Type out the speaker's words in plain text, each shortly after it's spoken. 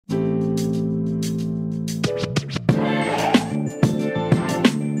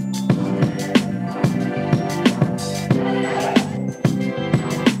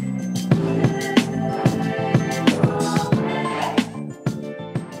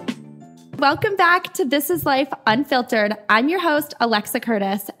Welcome back to This Is Life Unfiltered. I'm your host, Alexa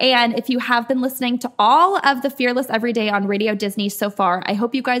Curtis. And if you have been listening to all of the Fearless Everyday on Radio Disney so far, I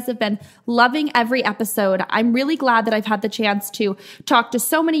hope you guys have been loving every episode. I'm really glad that I've had the chance to talk to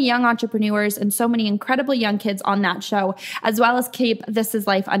so many young entrepreneurs and so many incredible young kids on that show, as well as keep This Is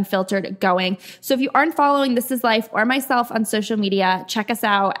Life Unfiltered going. So if you aren't following This Is Life or myself on social media, check us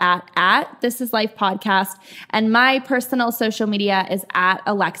out at This Is Life Podcast. And my personal social media is at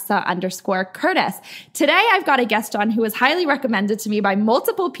Alexa_Curtis. Today, I've got a guest on who is highly recommended to me by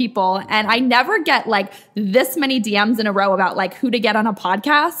multiple people, and I never get like this many DMs in a row about like who to get on a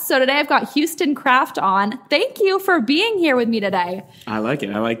podcast. So today I've got Houston Kraft on. Thank you for being here with me today. I like it.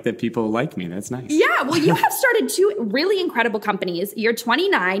 I like that people like me. That's nice. Yeah, well, you have started two really incredible companies. You're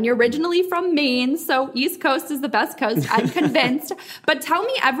 29. You're originally from Maine, so East Coast is the best coast. I'm convinced. But tell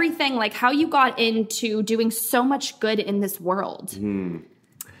me everything, like how you got into doing so much good in this world.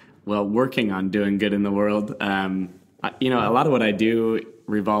 Well, working on doing good in the world. A lot of what I do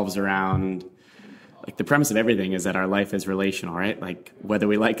revolves around, like, the premise of everything is that our life is relational, right? Like, whether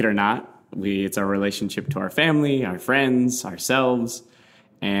we like it or not, it's our relationship to our family, our friends, ourselves.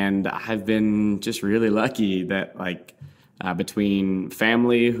 And I've been just really lucky that, between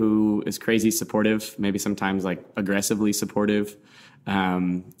family who is crazy supportive, maybe sometimes like aggressively supportive,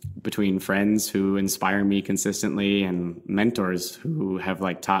 between friends who inspire me consistently, and mentors who have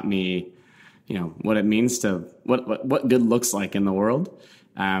taught me, what it means to what good looks like in the world.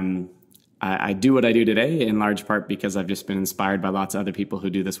 I do what I do today in large part because I've just been inspired by lots of other people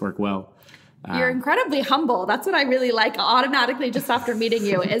who do this work well. You're incredibly humble. That's what I really like automatically just after meeting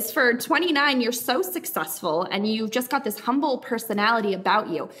you is for 29, you're so successful and you've just got this humble personality about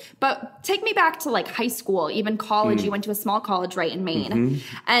you. But take me back to high school, even college. You went to a small college right in Maine. Mm-hmm.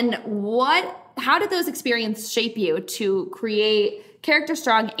 And how did those experiences shape you to create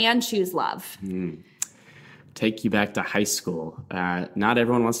CharacterStrong and choose love? Take you back to high school. Not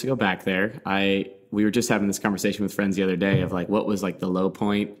everyone wants to go back there. We were just having this conversation with friends the other day of what was the low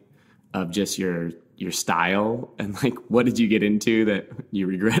point of just your style, and what did you get into that you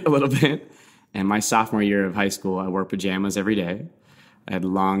regret a little bit? And my sophomore year of high school, I wore pajamas every day. I had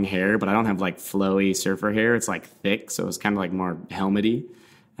long hair, but I don't have flowy surfer hair. It's thick, so it was kind of more helmety.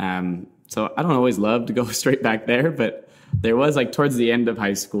 So I don't always love to go straight back there, but there was towards the end of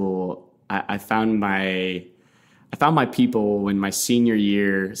high school, I found my people in my senior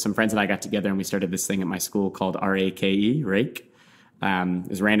year. Some friends and I got together and we started this thing at my school called RAKE, Rake. It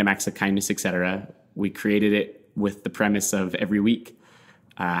was random acts of kindness, etc. We created it with the premise of every week,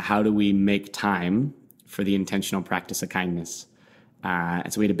 how do we make time for the intentional practice of kindness?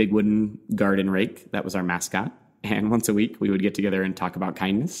 And so we had a big wooden garden rake. That was our mascot. And once a week, we would get together and talk about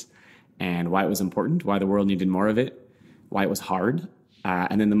kindness and why it was important, why the world needed more of it, why it was hard.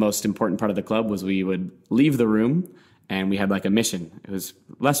 And then the most important part of the club was we would leave the room and we had a mission. It was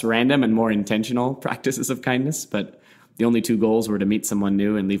less random and more intentional practices of kindness, but the only two goals were to meet someone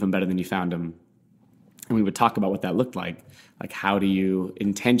new and leave them better than you found them. And we would talk about what that looked like. How do you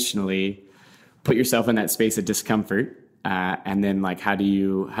intentionally put yourself in that space of discomfort? And then how do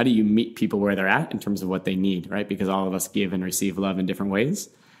you meet people where they're at in terms of what they need, right? Because all of us give and receive love in different ways.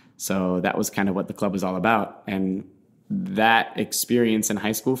 So that was kind of what the club was all about. And that experience in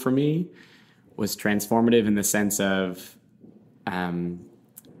high school for me was transformative in the sense of that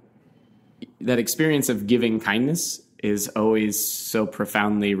experience of giving kindness is always so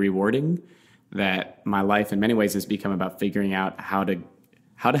profoundly rewarding that my life in many ways has become about figuring out how to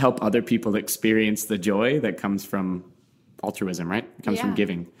help other people experience the joy that comes from altruism, right? It comes from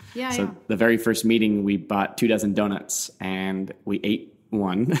giving. The very first meeting, we bought 24 donuts and we ate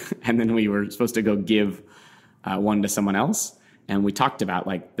one and then we were supposed to go give one to someone else. And we talked about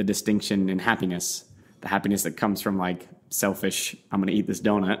the distinction in happiness, the happiness that comes from selfish, I'm going to eat this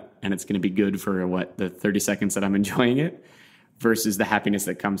donut and it's going to be good for the 30 seconds that I'm enjoying it, versus the happiness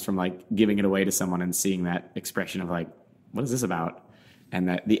that comes from giving it away to someone and seeing that expression of what is this about? And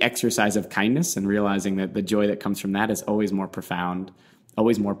that the exercise of kindness and realizing that the joy that comes from that is always more profound,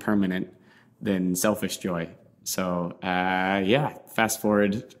 always more permanent than selfish joy. So fast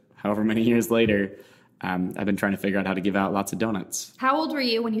forward however many years later, I've been trying to figure out how to give out lots of donuts. How old were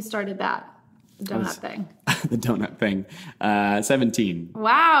you when you started that? The donut thing. 17.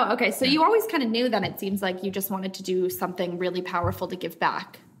 Wow. Okay. So you always kind of knew that it seems like you just wanted to do something really powerful to give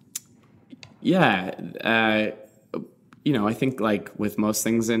back. Yeah. I think with most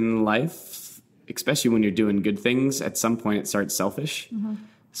things in life, especially when you're doing good things, at some point it starts selfish. Mm-hmm.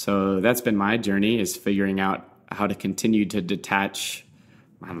 So that's been my journey, is figuring out how to continue to detach,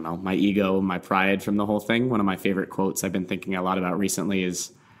 my ego, my pride from the whole thing. One of my favorite quotes I've been thinking a lot about recently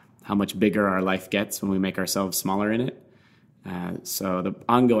is, how much bigger our life gets when we make ourselves smaller in it. So the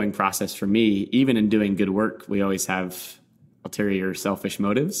ongoing process for me, even in doing good work, we always have ulterior selfish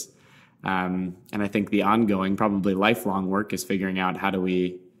motives. And I think the ongoing, probably lifelong work is figuring out how do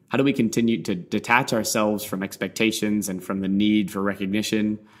we continue to detach ourselves from expectations and from the need for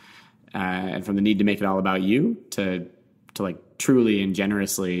recognition, and from the need to make it all about you to like truly and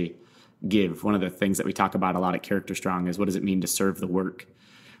generously give. One of the things that we talk about a lot at CharacterStrong is what does it mean to serve the work?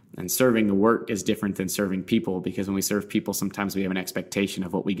 And serving the work is different than serving people, because when we serve people, sometimes we have an expectation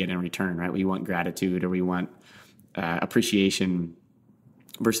of what we get in return, right? We want gratitude or we want appreciation,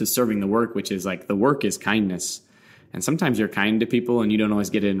 versus serving the work, which is like the work is kindness. And sometimes you're kind to people and you don't always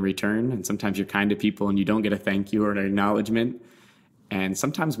get it in return. And sometimes you're kind to people and you don't get a thank you or an acknowledgement. And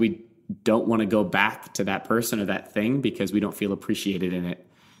sometimes we don't want to go back to that person or that thing because we don't feel appreciated in it.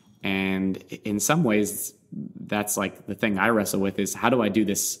 And in some ways, that's like the thing I wrestle with is how do I do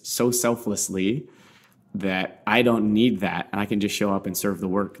this so selflessly that I don't need that and I can just show up and serve the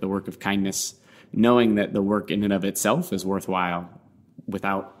work of kindness, knowing that the work in and of itself is worthwhile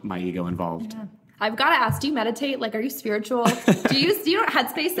without my ego involved. Yeah. I've got to ask, do you meditate? Like, are you spiritual? Do you know what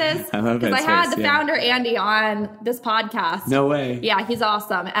Headspace is? I love Headspace. Because I had the founder, Andy, on this podcast. No way. Yeah, he's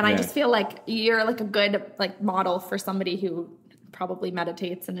awesome. And I just feel like you're like a good like model for somebody who probably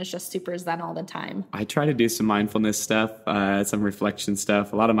meditates and is just super zen all the time. I try to do some mindfulness stuff, some reflection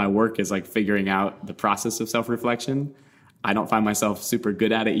stuff. A lot of my work is like figuring out the process of self-reflection. I don't find myself super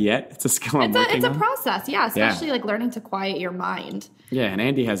good at it yet. It's a skill I'm working on. It's a process, yeah, especially like learning to quiet your mind. Yeah, and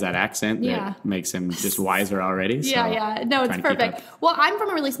Andy has that accent that makes him just wiser already. So no, it's perfect. Well, I'm from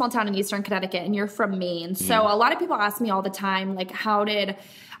a really small town in Eastern Connecticut, and you're from Maine. So a lot of people ask me all the time, like, how did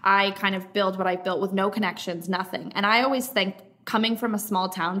I kind of build what I built with no connections, nothing? And I always think, coming from a small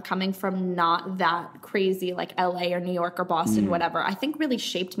town, coming from not that crazy like LA or New York or Boston, whatever, I think really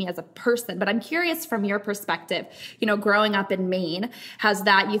shaped me as a person. But I'm curious from your perspective, you know, growing up in Maine, has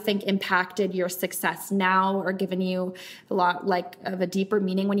that, you think, impacted your success now or given you a lot like of a deeper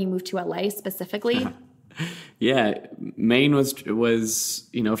meaning when you moved to LA specifically? Yeah, Maine was,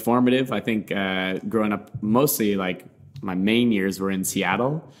 you know, formative. I think growing up, mostly like my main years were in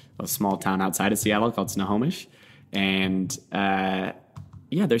Seattle, a small town outside of Seattle called Snohomish. And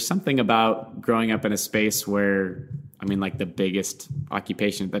there's something about growing up in a space where, I mean, like the biggest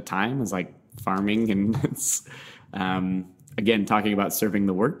occupation at the time was like farming. And it's, again, talking about serving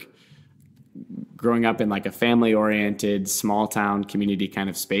the work. Growing up in like a family-oriented, small-town community kind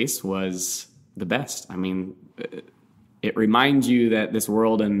of space was the best. I mean, it reminds you that this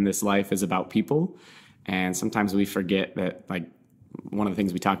world and this life is about people. And sometimes we forget that, like, one of the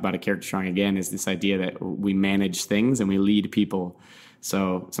things we talk about at CharacterStrong again is this idea that we manage things and we lead people.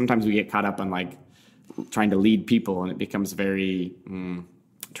 So sometimes we get caught up on like trying to lead people and it becomes very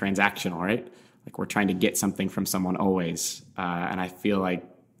transactional, right? Like we're trying to get something from someone always. And I feel like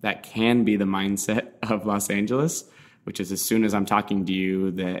that can be the mindset of Los Angeles, which is as soon as I'm talking to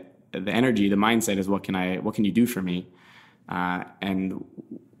you, the energy, the mindset is what can you do for me? And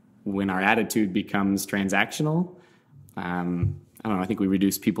when our attitude becomes transactional, I don't know, I think we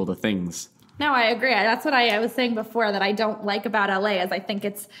reduce people to things. No, I agree. That's what I was saying before that I don't like about LA is I think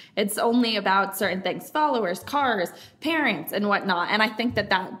it's only about certain things, followers, cars, parents, and whatnot. And I think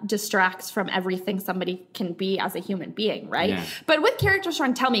that distracts from everything somebody can be as a human being, right? Yeah. But with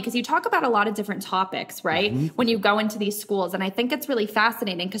CharacterStrong, tell me, because you talk about a lot of different topics, right? Mm-hmm. When you go into these schools. And I think it's really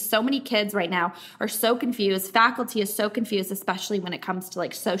fascinating because so many kids right now are so confused. Faculty is so confused, especially when it comes to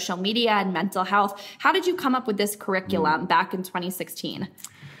like social media and mental health. How did you come up with this curriculum back in 2016?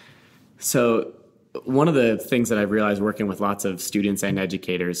 So one of the things that I've realized working with lots of students and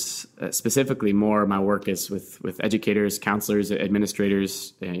educators, specifically more my work is with educators, counselors,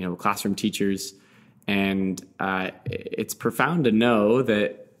 administrators, classroom teachers. And it's profound to know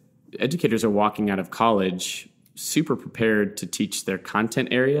that educators are walking out of college super prepared to teach their content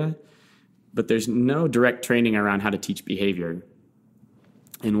area, but there's no direct training around how to teach behavior.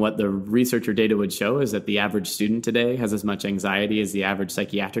 And what the research or data would show is that the average student today has as much anxiety as the average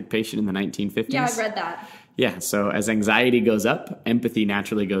psychiatric patient in the 1950s. Yeah, I've read that. Yeah, so as anxiety goes up, empathy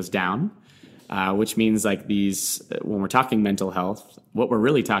naturally goes down, which means like when we're talking mental health, what we're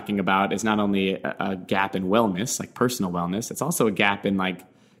really talking about is not only a gap in wellness, like personal wellness, it's also a gap in like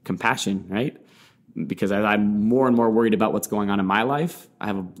compassion, right? Because as I'm more and more worried about what's going on in my life, I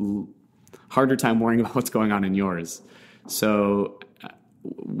have a harder time worrying about what's going on in yours. So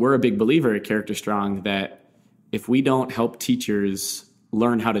we're a big believer at CharacterStrong that if we don't help teachers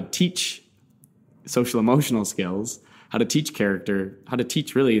learn how to teach social emotional skills, how to teach character, how to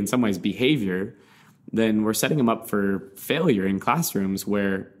teach really in some ways behavior, then we're setting them up for failure in classrooms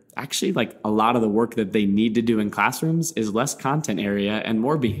where actually like a lot of the work that they need to do in classrooms is less content area and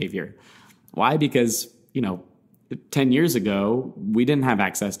more behavior. Why? Because, 10 years ago, we didn't have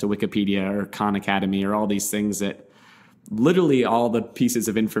access to Wikipedia or Khan Academy or all these things that literally all the pieces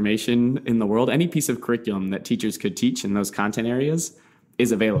of information in the world, any piece of curriculum that teachers could teach in those content areas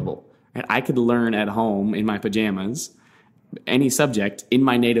is available. Right? I could learn at home in my pajamas any subject in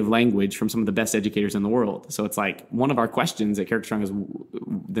my native language from some of the best educators in the world. So it's like one of our questions at CharacterStrong is,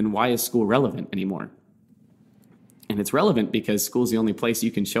 then why is school relevant anymore? And it's relevant because school is the only place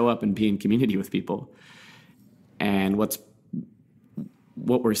you can show up and be in community with people. And what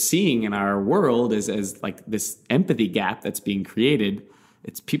we're seeing in our world is as like this empathy gap that's being created.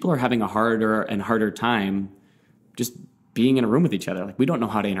 It's people are having a harder and harder time just being in a room with each other. Like, we don't know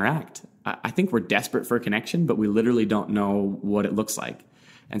how to interact. I think we're desperate for a connection, but we literally don't know what it looks like.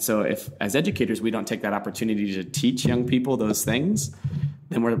 And so if, as educators, we don't take that opportunity to teach young people those things,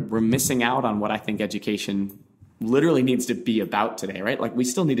 then we're missing out on what I think education literally needs to be about today, right? Like, we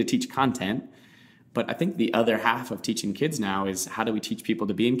still need to teach content, but I think the other half of teaching kids now is how do we teach people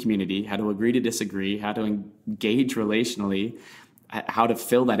to be in community, how to agree to disagree, how to engage relationally, how to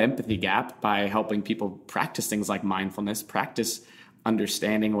fill that empathy gap by helping people practice things like mindfulness, practice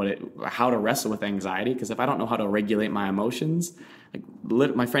understanding how to wrestle with anxiety. Because if I don't know how to regulate my emotions,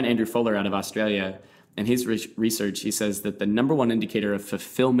 like my friend Andrew Fuller out of Australia, in his research, he says that the number one indicator of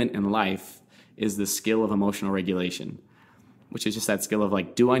fulfillment in life is the skill of emotional regulation, which is just that skill of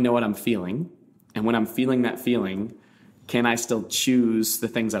like, do I know what I'm feeling? And when I'm feeling that feeling, can I still choose the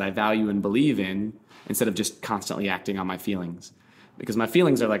things that I value and believe in instead of just constantly acting on my feelings? Because my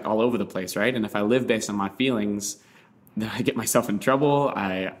feelings are like all over the place, right? And if I live based on my feelings, then I get myself in trouble.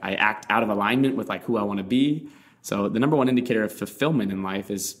 I act out of alignment with like who I want to be. So the number one indicator of fulfillment in life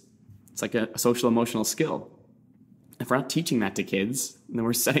is it's like a social emotional skill. If we're not teaching that to kids, then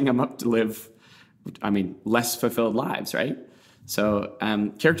we're setting them up to live, less fulfilled lives, right? So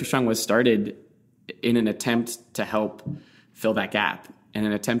CharacterStrong was started in an attempt to help fill that gap, in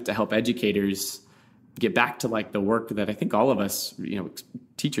an attempt to help educators get back to like the work that I think all of us,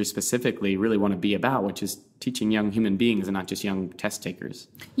 teachers specifically, really want to be about, which is teaching young human beings and not just young test takers.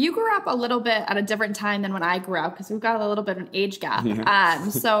 You grew up a little bit at a different time than when I grew up because we've got a little bit of an age gap. Yeah.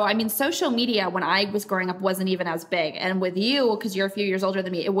 Social media when I was growing up wasn't even as big. And with you, because you're a few years older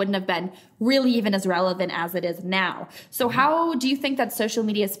than me, it wouldn't have been really even as relevant as it is now. So how do you think that social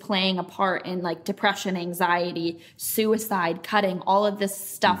media is playing a part in like depression, anxiety, suicide, cutting, all of this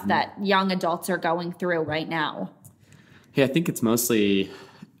stuff that young adults are going through right now? Yeah, I think it's mostly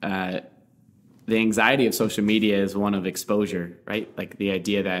the anxiety of social media is one of exposure, right? Like the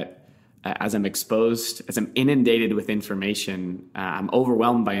idea that as I'm inundated with information, I'm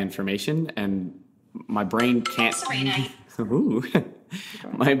overwhelmed by information, and my brain can't.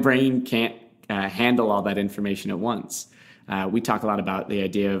 My brain can't handle all that information at once. We talk a lot about the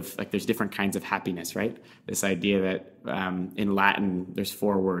idea of like there's different kinds of happiness, right? This idea that in Latin there's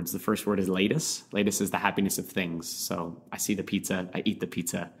 4 words. The first word is latus. Latus is the happiness of things. So I see the pizza, I eat the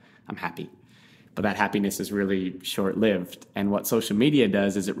pizza, I'm happy. But that happiness is really short-lived. And what social media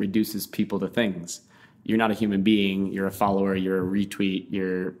does is it reduces people to things. You're not a human being. You're a follower. You're a retweet.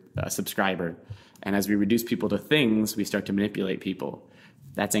 You're a subscriber. And as we reduce people to things, we start to manipulate people.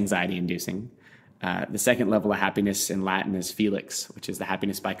 That's anxiety-inducing. The second level of happiness in Latin is felix, which is the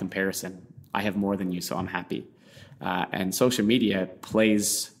happiness by comparison. I have more than you, so I'm happy. And social media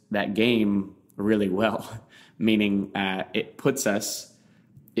plays that game really well, meaning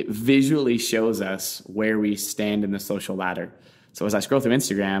it visually shows us where we stand in the social ladder. So as I scroll through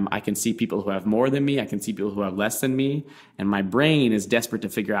Instagram, I can see people who have more than me. I can see people who have less than me. And my brain is desperate to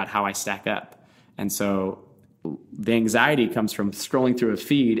figure out how I stack up. And so the anxiety comes from scrolling through a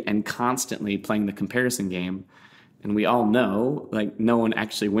feed and constantly playing the comparison game. And we all know, like, no one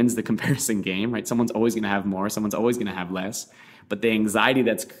actually wins the comparison game, right? Someone's always going to have more. Someone's always going to have less. But the anxiety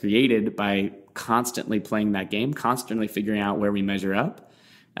that's created by constantly playing that game, constantly figuring out where we measure up,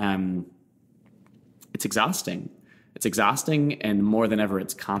 it's exhausting. It's exhausting, and more than ever,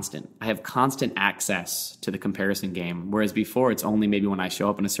 it's constant. I have constant access to the comparison game, whereas before it's only maybe when I show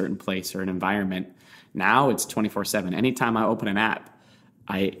up in a certain place or an environment. Now it's 24/7. Anytime I open an app,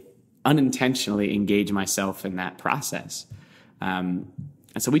 I unintentionally engage myself in that process. And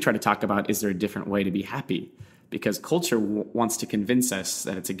so we try to talk about, is there a different way to be happy? Because culture wants to convince us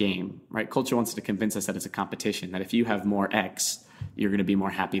that it's a game, right? Culture wants to convince us that it's a competition, that if you have more X, you're going to be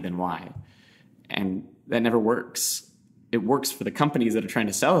more happy than Y. And that never works. It works for the companies that are trying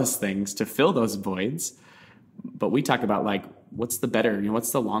to sell us things to fill those voids. But we talk about, like, what's the better,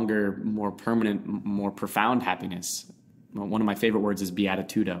 what's the longer, more permanent, more profound happiness? one of my favorite words is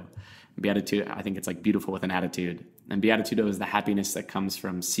beatitudo. Beatitude, I think it's like beautiful with an attitude. And beatitudo is the happiness that comes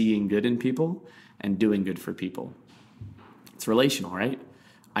from seeing good in people and doing good for people. It's relational, right?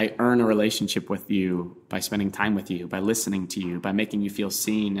 I earn a relationship with you by spending time with you, by listening to you, by making you feel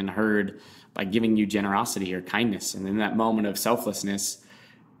seen and heard, by giving you generosity or kindness. And in that moment of selflessness,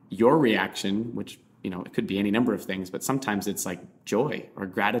 your reaction, which, it could be any number of things, but sometimes it's like joy or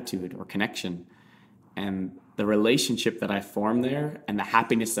gratitude or connection. And the relationship that I form there and the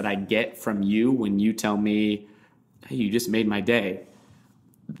happiness that I get from you when you tell me, hey, you just made my day,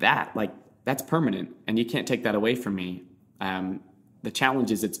 that's permanent. And you can't take that away from me. The challenge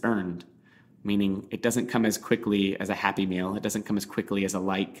is it's earned, meaning it doesn't come as quickly as a Happy Meal. It doesn't come as quickly as a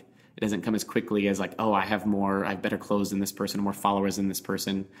like. It doesn't come as quickly as like, I have better clothes than this person, more followers than this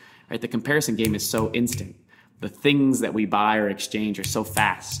person, right? The comparison game is so instant. The things that we buy or exchange are so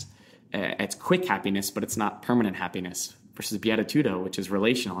fast. It's quick happiness, but it's not permanent happiness versus beatitudo, which is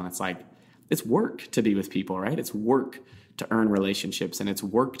relational. And it's like, it's work to be with people, right? It's work to earn relationships, and it's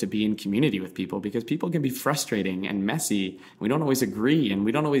work to be in community with people because people can be frustrating and messy. We don't always agree, and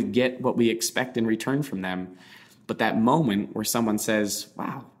we don't always get what we expect in return from them. But that moment where someone says,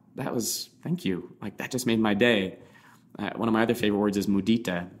 wow, thank you. Like that just made my day. One of my other favorite words is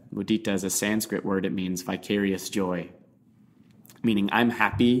mudita. Mudita is a Sanskrit word. It means vicarious joy, meaning I'm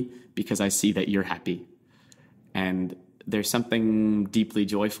happy because I see that you're happy. And there's something deeply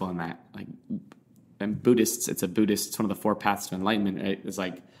joyful in that. Like, and Buddhists, it's one of the 4 paths to enlightenment, right? It's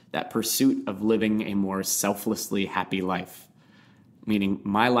like that pursuit of living a more selflessly happy life, meaning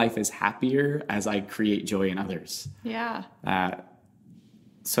my life is happier as I create joy in others. Yeah.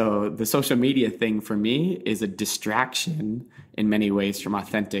 So the social media thing for me is a distraction in many ways from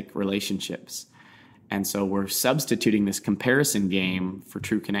authentic relationships. And so we're substituting this comparison game for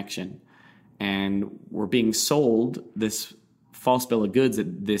true connection. And we're being sold this false bill of goods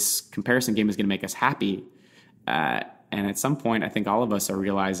that this comparison game is going to make us happy. And at some point, I think all of us are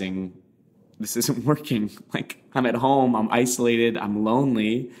realizing this isn't working. Like, I'm at home, I'm isolated, I'm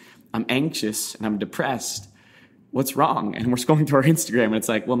lonely, I'm anxious, and I'm depressed. What's wrong? And we're scrolling through our Instagram, and it's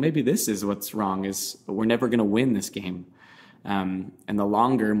like, well, maybe this is what's wrong, is we're never going to win this game. And the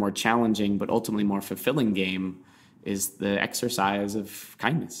longer, more challenging, but ultimately more fulfilling game is the exercise of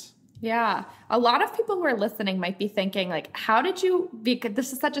kindness. Yeah. A lot of people who are listening might be thinking, like,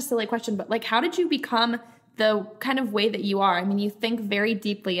 this is such a silly question, but like, how did you become the kind of way that you are? I mean, you think very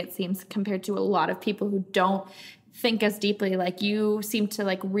deeply, it seems, compared to a lot of people who don't think as deeply. Like, you seem to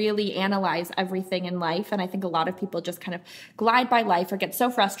like really analyze everything in life. And I think a lot of people just kind of glide by life or get so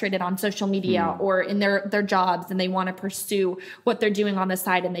frustrated on social media or in their jobs, and they want to pursue what they're doing on the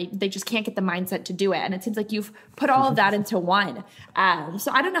side, and they just can't get the mindset to do it. And it seems like you've put all of that into one.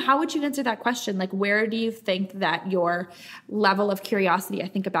 So I don't know, how would you answer that question? Like, where do you think that your level of curiosity, I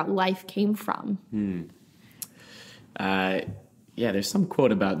think, about life came from? Yeah, there's some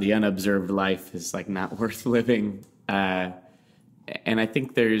quote about the unobserved life is like not worth living. And I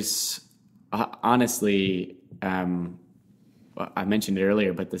think there's honestly, I mentioned it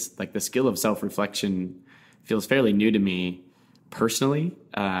earlier, but this, like, the skill of self-reflection feels fairly new to me personally.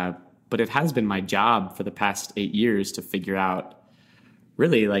 But it has been my job for the past 8 years to figure out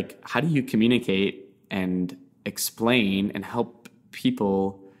really, like, how do you communicate and explain and help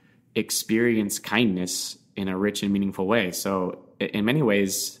people experience kindness in a rich and meaningful way. So in many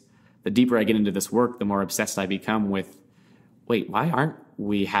ways, the deeper I get into this work, the more obsessed I become with, wait, why aren't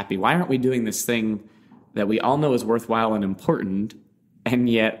we happy? Why aren't we doing this thing that we all know is worthwhile and important? And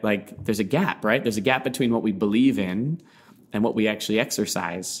yet, like, there's a gap, right? There's a gap between what we believe in and what we actually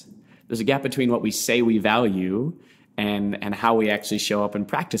exercise. There's a gap between what we say we value and how we actually show up and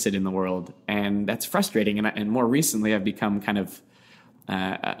practice it in the world. And that's frustrating. And more recently, I've become kind of,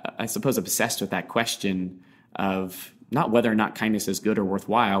 I suppose, obsessed with that question of not whether or not kindness is good or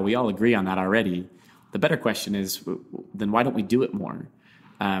worthwhile. We all agree on that already. The better question is, then why don't we do it more?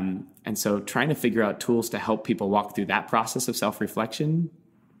 And so trying to figure out tools to help people walk through that process of self-reflection.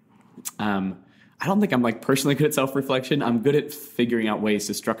 I don't think I'm like personally good at self-reflection. I'm good at figuring out ways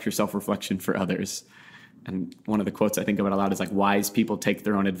to structure self-reflection for others. And one of the quotes I think about a lot is like, wise people take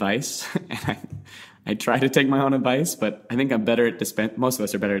their own advice. And I try to take my own advice, but I think I'm better at most of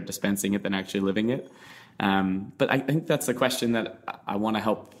us are better at dispensing it than actually living it. But I think that's the question that I want to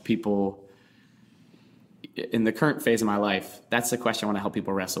help people in the current phase of my life. That's the question I want to help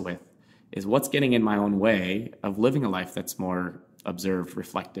people wrestle with, is what's getting in my own way of living a life that's more observed,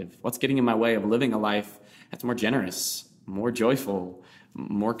 reflective? What's getting in my way of living a life that's more generous, more joyful,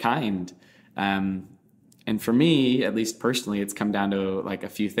 more kind? And for me, at least personally, it's come down to like a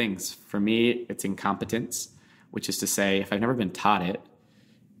few things. For me, it's incompetence, which is to say, if I've never been taught it,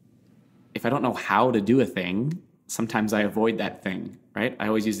 if I don't know how to do a thing, sometimes I avoid that thing, right? I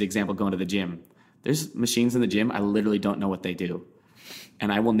always use the example going to the gym. There's machines in the gym, I literally don't know what they do.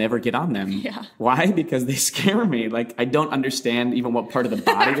 And I will never get on them. Yeah. Why? Because they scare me. Like, I don't understand even what part of the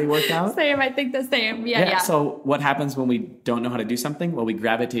body they work out. Same, I think the same. Yeah. So what happens when we don't know how to do something? Well, we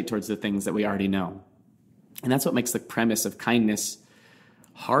gravitate towards the things that we already know. And that's what makes the premise of kindness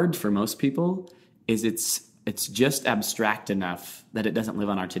hard for most people, is it's just abstract enough that it doesn't live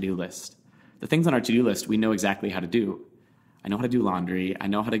on our to-do list. The things on our to-do list, we know exactly how to do. I know how to do laundry. I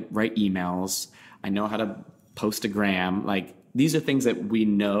know how to write emails. I know how to post a gram. Like, these are things that we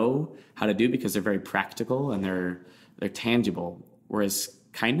know how to do because they're very practical and they're tangible. Whereas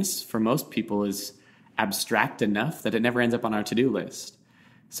kindness for most people is abstract enough that it never ends up on our to-do list.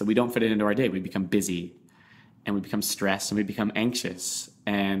 So we don't fit it into our day. We become busy and we become stressed and we become anxious.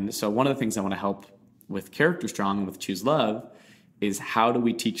 And so one of the things I want to help with CharacterStrong and with Choose Love is, how do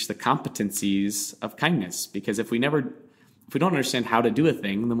we teach the competencies of kindness? Because if we don't understand how to do a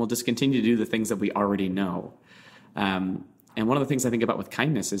thing, then we'll just continue to do the things that we already know. And one of the things I think about with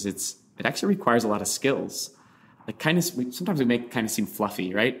kindness is it actually requires a lot of skills. Like, kindness, sometimes we make kindness seem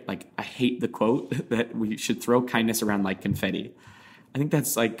fluffy, right? Like, I hate the quote that we should throw kindness around like confetti. I think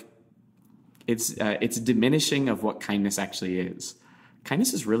that's like, it's diminishing of what kindness actually is.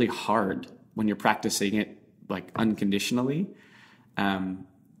 Kindness is really hard when you're practicing it like unconditionally. And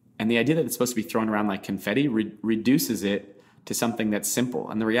the idea that it's supposed to be thrown around like confetti reduces it to something that's simple.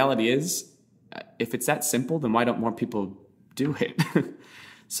 And the reality is, if it's that simple, then why don't more people do it?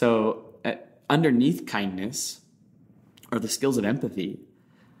 So underneath kindness are the skills of empathy,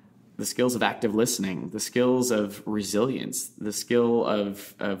 the skills of active listening, the skills of resilience, the skill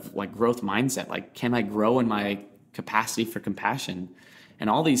of like growth mindset. Like, can I grow in my capacity for compassion? And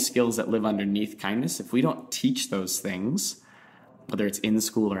all these skills that live underneath kindness, if we don't teach those things, whether it's in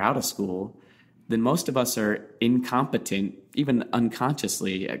school or out of school, then most of us are incompetent, even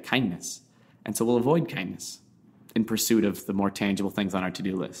unconsciously, at kindness. And so we'll avoid kindness in pursuit of the more tangible things on our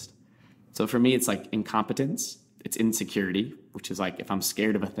to-do list. So for me, it's like incompetence, it's insecurity, which is like, if I'm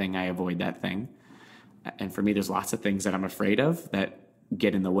scared of a thing, I avoid that thing. And for me, there's lots of things that I'm afraid of that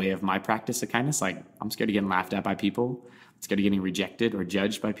get in the way of my practice of kindness. Like, I'm scared of getting laughed at by people. I'm scared of getting rejected or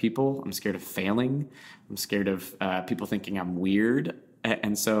judged by people. I'm scared of failing. I'm scared of people thinking I'm weird.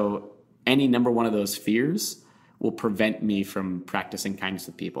 And so any number one of those fears will prevent me from practicing kindness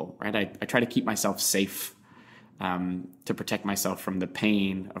with people, right? I try to keep myself safe to protect myself from the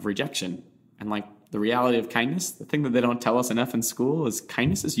pain of rejection. And like, the reality of kindness, the thing that they don't tell us enough in school is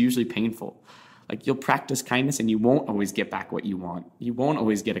kindness is usually painful. Like, you'll practice kindness and you won't always get back what you want. You won't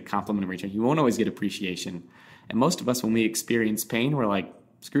always get a compliment in return. You won't always get appreciation. And most of us, when we experience pain, we're like,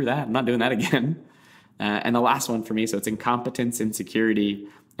 screw that, I'm not doing that again. And the last one for me, so it's incompetence, insecurity,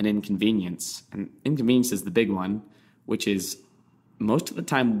 and inconvenience. And inconvenience is the big one, which is most of the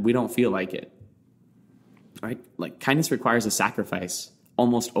time we don't feel like it, right? Like, kindness requires a sacrifice,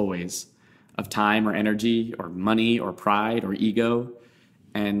 almost always, of time or energy or money or pride or ego.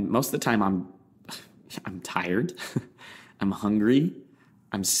 And most of the time I'm tired, I'm hungry,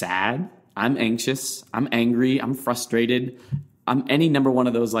 I'm sad, I'm anxious, I'm angry, I'm frustrated. I'm any number one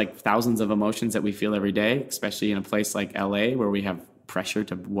of those like thousands of emotions that we feel every day, especially in a place like LA where we have pressure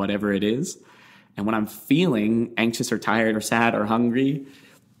to whatever it is. And when I'm feeling anxious or tired or sad or hungry,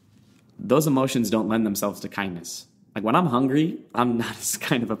 those emotions don't lend themselves to kindness. Like, when I'm hungry, I'm not as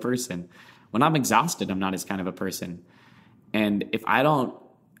kind of a person. When I'm exhausted, I'm not as kind of a person. And if I don't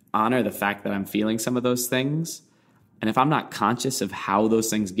honor the fact that I'm feeling some of those things, and if I'm not conscious of how those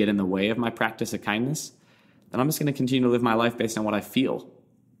things get in the way of my practice of kindness, then I'm just going to continue to live my life based on what I feel.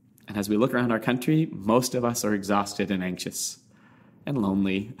 And as we look around our country, most of us are exhausted and anxious and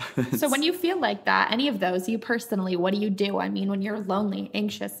lonely. So when you feel like that, any of those, you personally, what do you do? I mean, when you're lonely,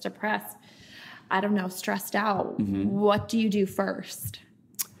 anxious, depressed, I don't know, stressed out, what do you do first?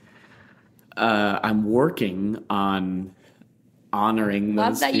 I'm working on honoring those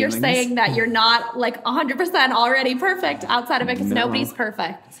Love that feelings. You're saying that you're not like 100% already perfect outside of it, because nobody's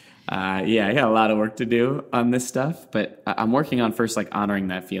perfect. Yeah, I got a lot of work to do on this stuff, but I'm working on first, like, honoring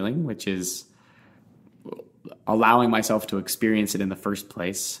that feeling, which is allowing myself to experience it in the first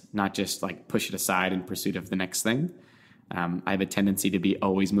place, not just like push it aside in pursuit of the next thing. I have a tendency to be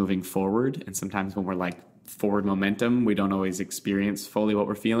always moving forward. And sometimes when we're like forward momentum, we don't always experience fully what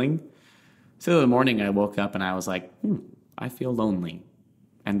we're feeling. So the morning I woke up and I was like, I feel lonely.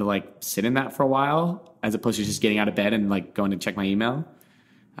 And to like sit in that for a while, as opposed to just getting out of bed and like going to check my email.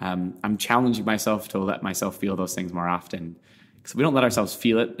 I'm challenging myself to let myself feel those things more often. Because if we don't let ourselves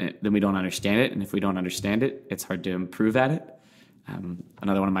feel it, then we don't understand it. And if we don't understand it, it's hard to improve at it.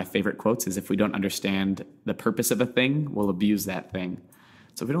 Another one of my favorite quotes is, if we don't understand the purpose of a thing, we'll abuse that thing.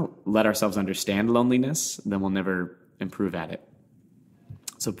 So if we don't let ourselves understand loneliness, then we'll never improve at it.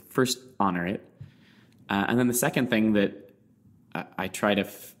 So first, honor it. And then the second thing that I try to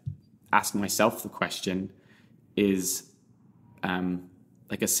ask myself the question is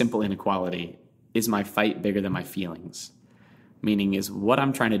like a simple inequality. Is my fight bigger than my feelings? Meaning, is what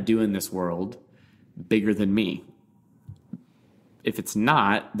I'm trying to do in this world bigger than me? If it's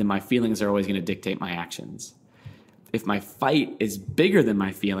not, then my feelings are always going to dictate my actions. If my fight is bigger than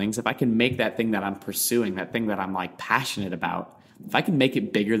my feelings, if I can make that thing that I'm pursuing, that thing that I'm like passionate about, if I can make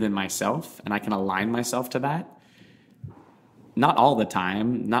it bigger than myself and I can align myself to that, not all the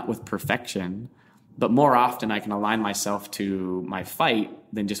time, not with perfection, but more often I can align myself to my fight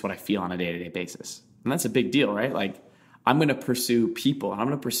than just what I feel on a day-to-day basis. And that's a big deal, right? Like, I'm going to pursue people. I'm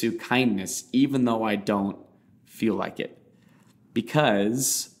going to pursue kindness even though I don't feel like it.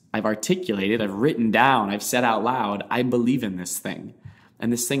 Because I've articulated, I've written down, I've said out loud, I believe in this thing.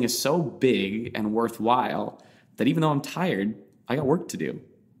 And this thing is so big and worthwhile that even though I'm tired, I got work to do.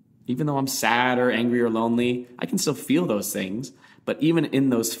 Even though I'm sad or angry or lonely, I can still feel those things. But even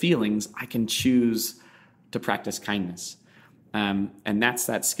in those feelings, I can choose to practice kindness. And that's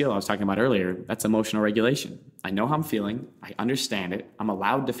that skill I was talking about earlier. That's emotional regulation. I know how I'm feeling. I understand it. I'm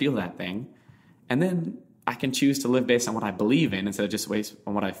allowed to feel that thing. And then I can choose to live based on what I believe in instead of just based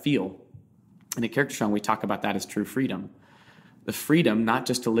on what I feel. And at CharacterStrong, we talk about that as true freedom. The freedom not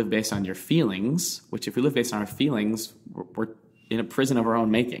just to live based on your feelings, which if we live based on our feelings, we're in a prison of our own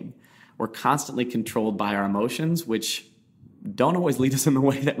making. We're constantly controlled by our emotions, which don't always lead us in the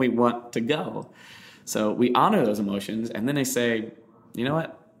way that we want to go. So we honor those emotions, and then they say, you know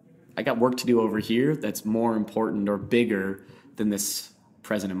what? I got work to do over here that's more important or bigger than this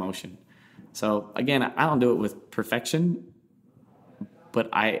present emotion. So again, I don't do it with perfection, but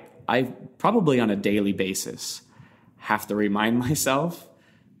I probably on a daily basis have to remind myself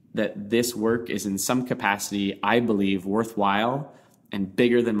that this work is in some capacity, I believe, worthwhile and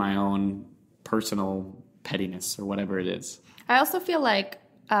bigger than my own personal pettiness or whatever it is. I also feel like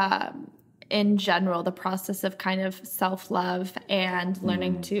in general, the process of kind of self-love and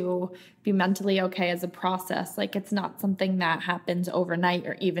learning to be mentally okay as a process, like it's not something that happens overnight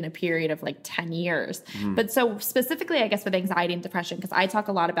or even a period of like 10 years. But so specifically, I guess with anxiety and depression, because I talk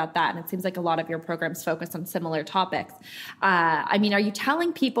a lot about that and it seems like a lot of your programs focus on similar topics. I mean, are you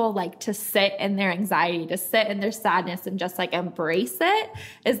telling people like to sit in their anxiety, to sit in their sadness and just like embrace it?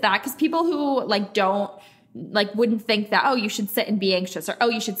 Is that because people who like wouldn't think that, oh, you should sit and be anxious or, oh,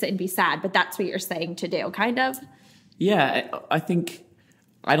 you should sit and be sad, but that's what you're saying to do, kind of? Yeah,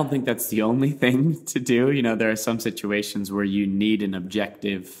 I don't think that's the only thing to do. You know, there are some situations where you need an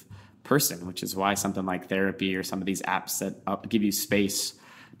objective person, which is why something like therapy or some of these apps that give you space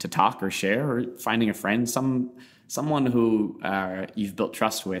to talk or share, or finding a friend, someone who you've built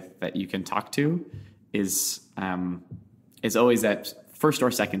trust with that you can talk to is always that first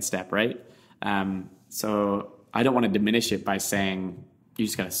or second step, right? So I don't want to diminish it by saying you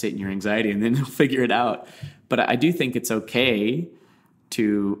just got to sit in your anxiety and then you'll figure it out. But I do think it's okay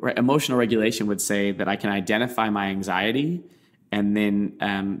emotional regulation would say that I can identify my anxiety, and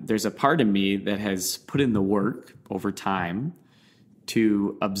then there's a part of me that has put in the work over time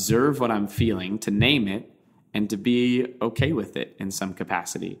to observe what I'm feeling, to name it, and to be okay with it in some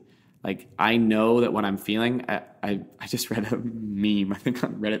capacity. Like, I know that what I'm feeling, I just read a meme, I think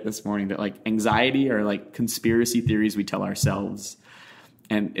on Reddit this morning, that like anxiety are like conspiracy theories we tell ourselves.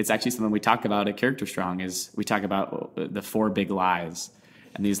 And it's actually something we talk about at CharacterStrong, is we talk about the 4 big lies.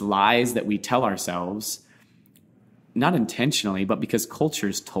 And these lies that we tell ourselves, not intentionally, but because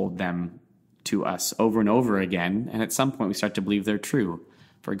culture's told them to us over and over again. And at some point we start to believe they're true.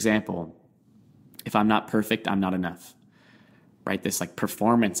 For example, if I'm not perfect, I'm not enough. Right? This like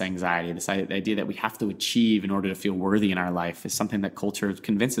performance anxiety, this idea that we have to achieve in order to feel worthy in our life is something that culture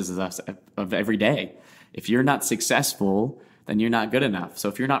convinces us of every day. If you're not successful, then you're not good enough. So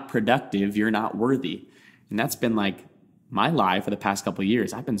if you're not productive, you're not worthy. And that's been like my life for the past couple of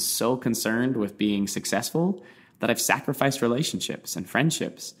years. I've been so concerned with being successful that I've sacrificed relationships and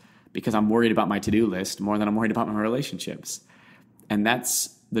friendships because I'm worried about my to-do list more than I'm worried about my relationships. And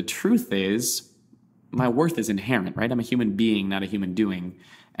that's the truth is, my worth is inherent, right? I'm a human being, not a human doing.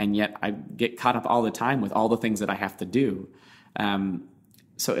 And yet I get caught up all the time with all the things that I have to do.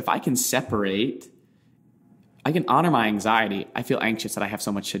 So if I can separate, I can honor my anxiety. I feel anxious that I have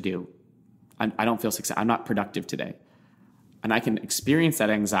so much to do. I don't feel successful. I'm not productive today. And I can experience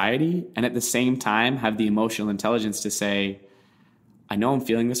that anxiety and at the same time have the emotional intelligence to say, I know I'm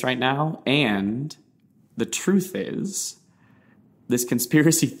feeling this right now. And the truth is, this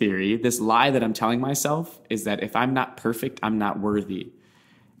conspiracy theory, this lie that I'm telling myself is that if I'm not perfect, I'm not worthy.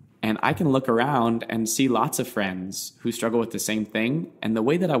 And I can look around and see lots of friends who struggle with the same thing. And the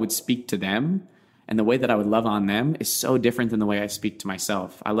way that I would speak to them and the way that I would love on them is so different than the way I speak to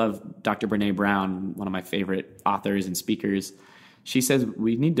myself. I love Dr. Brene Brown, one of my favorite authors and speakers. She says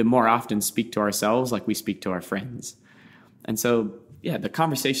we need to more often speak to ourselves like we speak to our friends. And so, yeah, the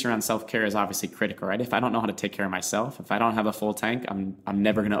conversation around self-care is obviously critical, right? If I don't know how to take care of myself, if I don't have a full tank, I'm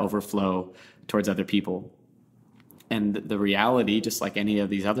never going to overflow towards other people. And the reality, just like any of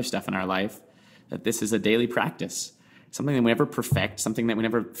these other stuff in our life, that this is a daily practice, something that we never perfect, something that we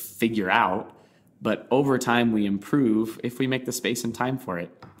never figure out. But over time, we improve if we make the space and time for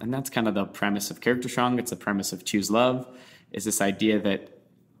it. And that's kind of the premise of CharacterStrong. It's the premise of Choose Love, is this idea that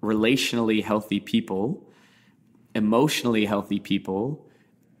relationally healthy people, emotionally healthy people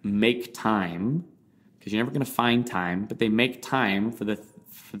make time, because you're never going to find time, but they make time for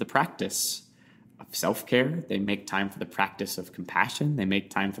the practice of self-care. They make time for the practice of compassion. They make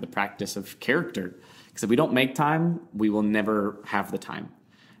time for the practice of character. Because if we don't make time, we will never have the time,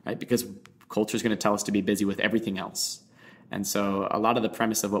 right? Because culture is going to tell us to be busy with everything else. And so a lot of the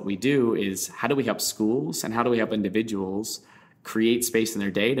premise of what we do is, how do we help schools and how do we help individuals create space in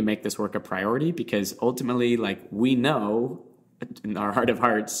their day to make this work a priority? Because ultimately, like, we know in our heart of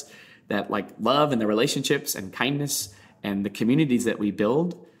hearts that like love and the relationships and kindness and the communities that we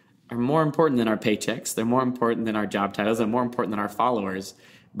build are more important than our paychecks. They're more important than our job titles. They're more important than our followers.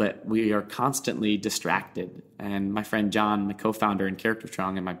 But we are constantly distracted. And my friend John, the co-founder in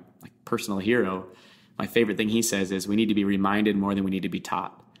CharacterStrong and my personal hero, my favorite thing he says is, we need to be reminded more than we need to be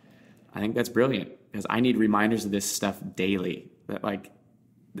taught. I think that's brilliant, because I need reminders of this stuff daily,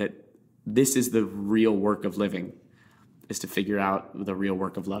 that this is the real work of living, is to figure out the real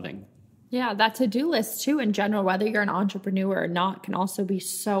work of loving. Yeah, that to-do list too in general, whether you're an entrepreneur or not, can also be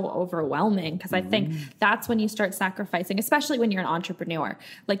so overwhelming, because I think that's when you start sacrificing, especially when you're an entrepreneur,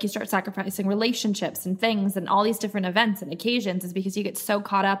 like you start sacrificing relationships and things and all these different events and occasions, is because you get so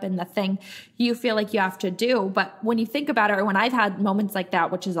caught up in the thing you feel like you have to do. But when you think about it, or when I've had moments like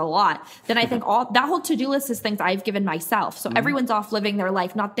that, which is a lot, then I think all that whole to-do list is things I've given myself. So everyone's off living their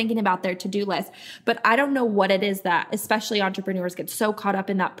life, not thinking about their to-do list. But I don't know what it is that especially entrepreneurs get so caught up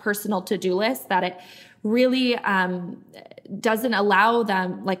in, that personal to-do list, that it really doesn't allow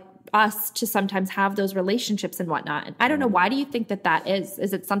them, like us, to sometimes have those relationships and whatnot. And I don't know, why do you think that is?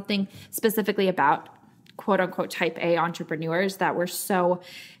 Is it something specifically about quote unquote type A entrepreneurs that we're so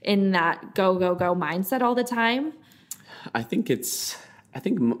in that go, go, go mindset all the time? I think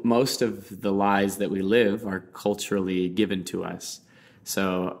most of the lies that we live are culturally given to us.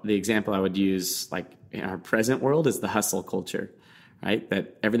 So the example I would use, like in our present world, is the hustle culture. Right?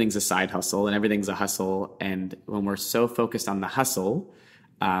 That everything's a side hustle and everything's a hustle. And when we're so focused on the hustle,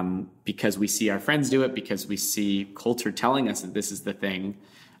 because we see our friends do it, because we see culture telling us that this is the thing,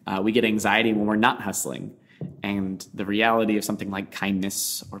 we get anxiety when we're not hustling. And the reality of something like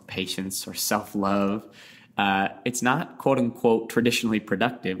kindness or patience or self-love, it's not quote unquote traditionally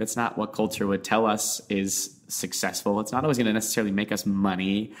productive. It's not what culture would tell us is successful. It's not always going to necessarily make us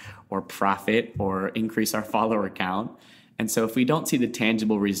money or profit or increase our follower count. And so if we don't see the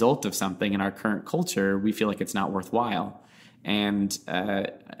tangible result of something in our current culture, we feel like it's not worthwhile. And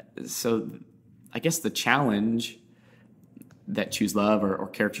so I guess the challenge that Choose Love or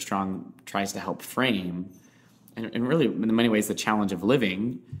CharacterStrong tries to help frame, and really in many ways the challenge of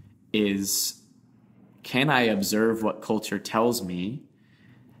living, is, can I observe what culture tells me?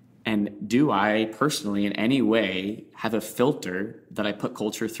 And do I personally in any way have a filter that I put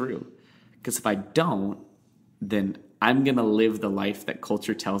culture through? Because if I don't, then I'm going to live the life that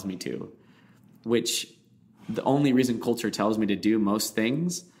culture tells me to, which the only reason culture tells me to do most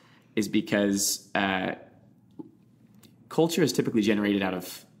things is because culture is typically generated out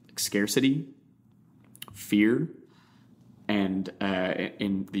of scarcity, fear, and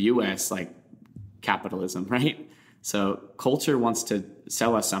in the US, like capitalism, right? So culture wants to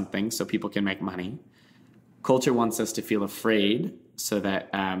sell us something so people can make money. Culture wants us to feel afraid so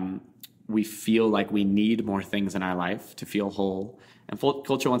that we feel like we need more things in our life to feel whole. And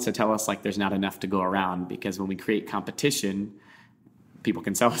culture wants to tell us like there's not enough to go around, because when we create competition, people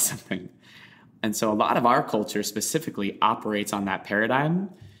can sell us something. And so a lot of our culture specifically operates on that paradigm.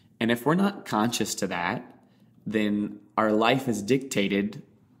 And if we're not conscious to that, then our life is dictated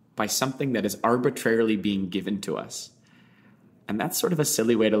by something that is arbitrarily being given to us. And that's sort of a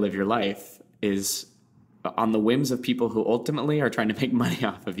silly way to live your life, is on the whims of people who ultimately are trying to make money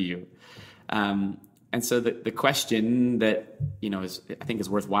off of you. And so the question that, I think is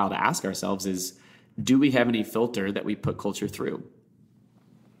worthwhile to ask ourselves is, do we have any filter that we put culture through?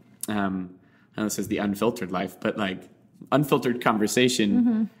 I know this is the unfiltered life, but like unfiltered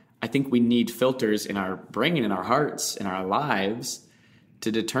conversation, I think we need filters in our brain, in our hearts, in our lives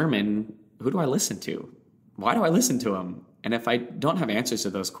to determine, who do I listen to? Why do I listen to them? And if I don't have answers to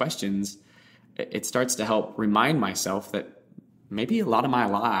those questions, it starts to help remind myself that maybe a lot of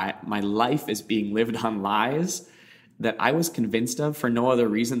my life is being lived on lies that I was convinced of for no other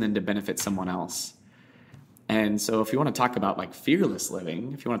reason than to benefit someone else. And so if you want to talk about like fearless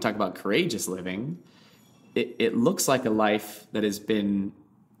living, if you want to talk about courageous living, it looks like a life that has been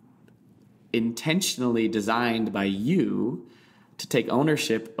intentionally designed by you to take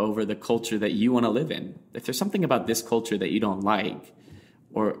ownership over the culture that you want to live in. If there's something about this culture that you don't like,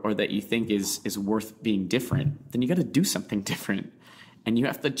 or that you think is worth being different, then you got to do something different. And you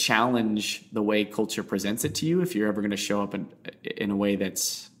have to challenge the way culture presents it to you if you're ever going to show up in a way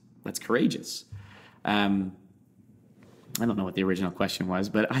that's courageous. I don't know what the original question was,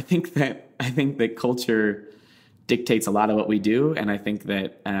 but I think that culture dictates a lot of what we do. And I think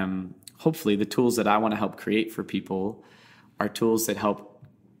that hopefully the tools that I want to help create for people are tools that help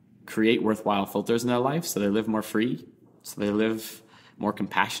create worthwhile filters in their life, so they live more free, so they live more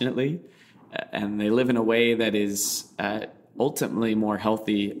compassionately, and they live in a way that is ultimately more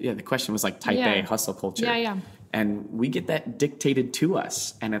healthy. Yeah, the question was like type A hustle culture. Yeah. And we get that dictated to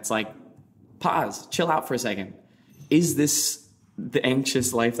us. And it's like, pause, chill out for a second. Is this the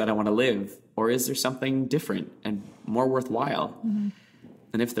anxious life that I want to live? Or is there something different and more worthwhile? Mm-hmm.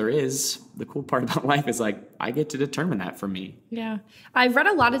 And if there is, the cool part about life is like, I get to determine that for me. Yeah. I've read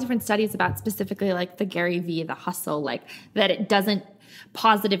a lot of different studies about specifically like the Gary V, the hustle, like that it doesn't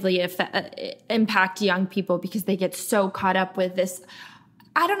positively impact young people because they get so caught up with this.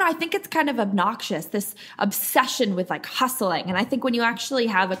 I don't know. I think it's kind of obnoxious, this obsession with like hustling. And I think when you actually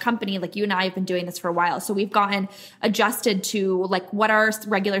have a company, like you and I have been doing this for a while, so we've gotten adjusted to like what our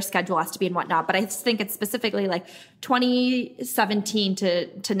regular schedule has to be and whatnot. But I think it's specifically like 2017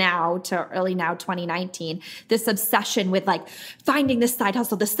 to now, to early now 2019, this obsession with like finding this side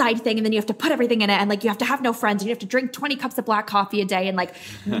hustle, this side thing. And then you have to put everything in it. And like, you have to have no friends. And you have to drink 20 cups of black coffee a day and like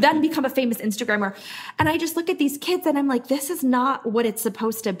then become a famous Instagrammer. And I just look at these kids and I'm like, this is not what it's supposed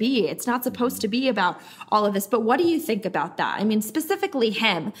to be. It's not supposed to be about all of this. But what do you think about that? I mean, specifically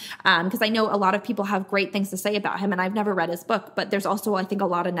him, because I know a lot of people have great things to say about him, and I've never read his book, but there's also, I think, a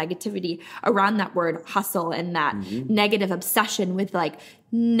lot of negativity around that word hustle and that negative obsession with like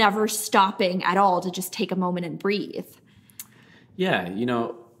never stopping at all to just take a moment and breathe. Yeah.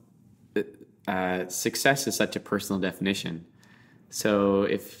 Success is such a personal definition. So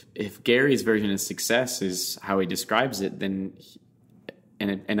if Gary's version of success is how he describes it, then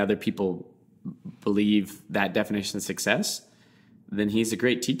and other people believe that definition of success, then he's a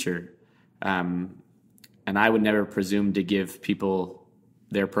great teacher. And I would never presume to give people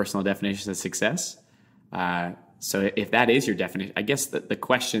their personal definitions of success. So if that is your definition, I guess the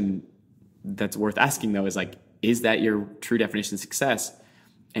question that's worth asking though is like, is that your true definition of success?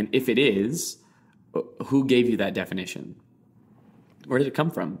 And if it is, who gave you that definition? Where did it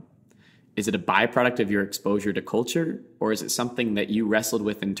come from? Is it a byproduct of your exposure to culture, or is it something that you wrestled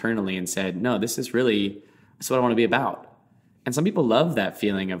with internally and said, no, this is what I want to be about? And some people love that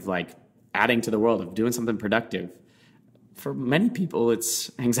feeling of like adding to the world, of doing something productive. For many people,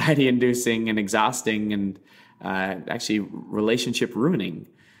 it's anxiety inducing and exhausting and actually relationship ruining.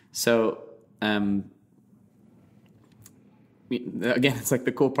 So again, it's like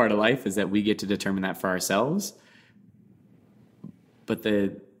the cool part of life is that we get to determine that for ourselves.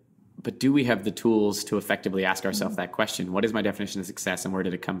 But do we have the tools to effectively ask ourselves that question? What is my definition of success and where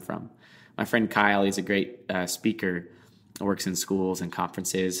did it come from? My friend Kyle, he's a great speaker, works in schools and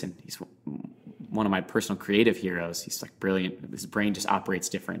conferences, and he's one of my personal creative heroes. He's like brilliant. His brain just operates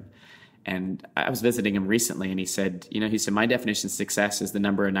different. And I was visiting him recently, and he said, my definition of success is the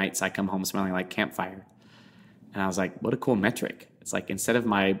number of nights I come home smelling like campfire. And I was like, what a cool metric. It's like, instead of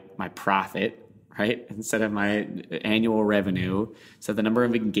my profit, right? Instead of my annual revenue, instead of the number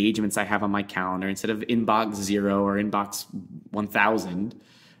of engagements I have on my calendar, instead of inbox 0 or inbox 1,000,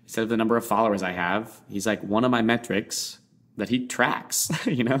 instead of the number of followers I have, he's like, one of my metrics that he tracks,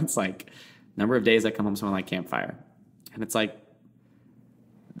 it's like number of days I come home smelling like campfire. And it's like,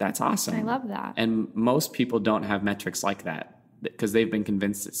 that's awesome. I love that. And most people don't have metrics like that because they've been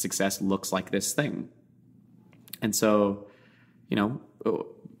convinced that success looks like this thing. And so,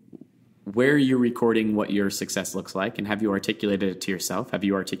 where you're recording what your success looks like, and have you articulated it to yourself? Have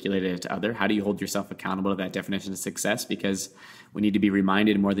you articulated it to other? How do you hold yourself accountable to that definition of success? Because we need to be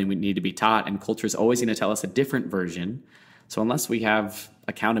reminded more than we need to be taught, and culture is always going to tell us a different version. So unless we have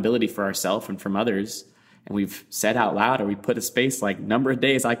accountability for ourselves and from others, and we've said out loud, or we put a space like number of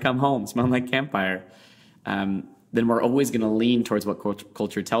days I come home smelling like campfire, then we're always going to lean towards what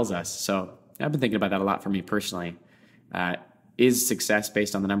culture tells us. So I've been thinking about that a lot for me personally. Is success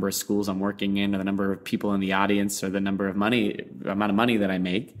based on the number of schools I'm working in, or the number of people in the audience, or the amount of money that I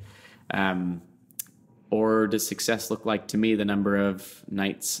make? Or does success look like to me the number of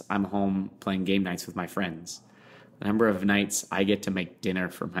nights I'm home playing game nights with my friends? The number of nights I get to make dinner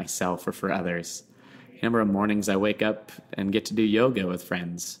for myself or for others? The number of mornings I wake up and get to do yoga with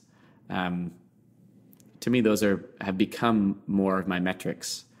friends? To me, those have become more of my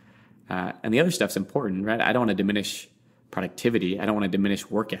metrics. And the other stuff's important, right? I don't want to diminish productivity. I don't want to diminish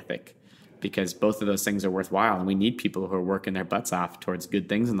work ethic, because both of those things are worthwhile, and we need people who are working their butts off towards good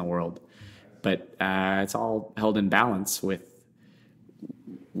things in the world. But it's all held in balance with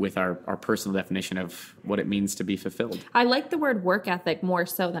our personal definition of what it means to be fulfilled. I like the word work ethic more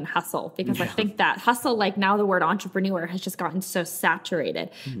so than hustle, because I think that hustle, like now the word entrepreneur has just gotten so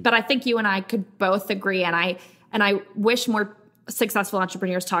saturated. But I think you and I could both agree, and I wish more successful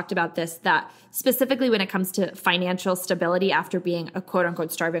entrepreneurs talked about this, that specifically when it comes to financial stability after being a quote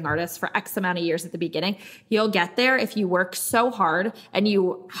unquote starving artist for X amount of years at the beginning, you'll get there if you work so hard and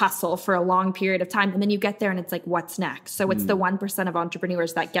you hustle for a long period of time. And then you get there and it's like, what's next? So it's the 1% of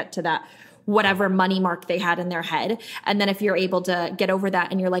entrepreneurs that get to that whatever money mark they had in their head. And then if you're able to get over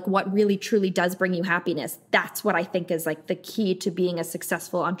that and you're like, what really truly does bring you happiness? That's what I think is like the key to being a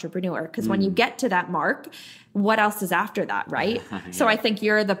successful entrepreneur. Because when you get to that mark, what else is after that, right? Yeah. So I think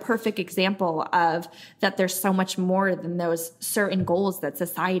you're the perfect example of that there's so much more than those certain goals that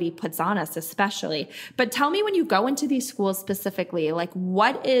society puts on us, especially. But tell me, when you go into these schools specifically, like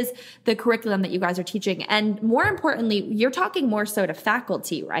what is the curriculum that you guys are teaching? And more importantly, you're talking more so to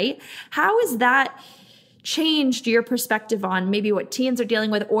faculty, right? How is that changed your perspective on maybe what teens are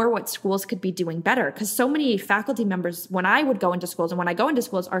dealing with or what schools could be doing better? Because so many faculty members, when I would go into schools and when I go into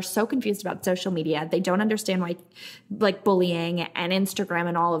schools, are so confused about social media. They don't understand like bullying and Instagram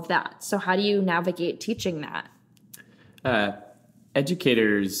and all of that. So how do you navigate teaching that?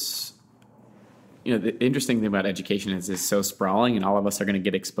 Educators, the interesting thing about education is it's so sprawling, and all of us are going to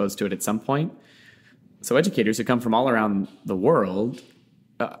get exposed to it at some point. So educators who come from all around the world,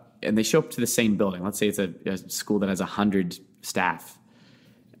 and they show up to the same building. Let's say it's a school that has 100 staff.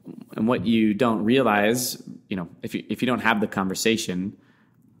 And what you don't realize, if you don't have the conversation,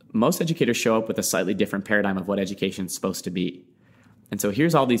 most educators show up with a slightly different paradigm of what education is supposed to be. And so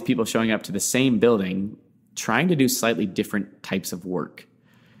here's all these people showing up to the same building, trying to do slightly different types of work.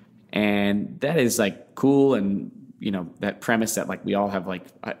 And that is like cool. And, that premise that like we all have like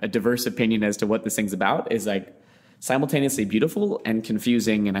a diverse opinion as to what this thing's about is like simultaneously beautiful and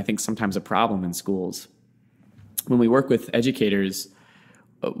confusing, and I think sometimes a problem in schools. When we work with educators,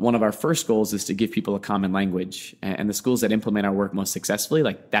 one of our first goals is to give people a common language. And the schools that implement our work most successfully,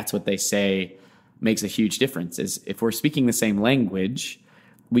 like that's what they say makes a huge difference, is if we're speaking the same language,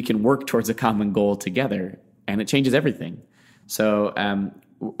 we can work towards a common goal together, and it changes everything. So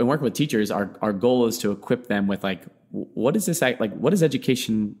in working with teachers, our goal is to equip them with like, what does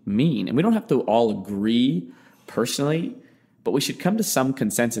education mean? And we don't have to all agree personally, but we should come to some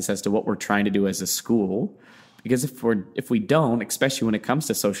consensus as to what we're trying to do as a school. Because if we don't, especially when it comes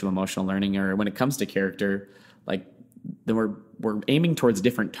to social emotional learning or when it comes to character, like then we're aiming towards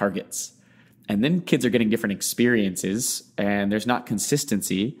different targets, and then kids are getting different experiences, and there's not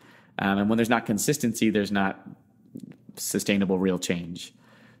consistency. And when there's not consistency, there's not sustainable real change.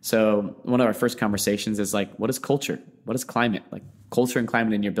 So one of our first conversations is like, what is culture? What is climate? Like culture and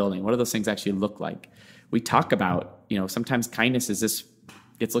climate in your building. What do those things actually look like? We talk about, sometimes kindness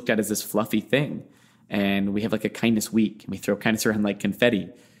gets looked at as this fluffy thing, and we have like a kindness week and we throw kindness around like confetti.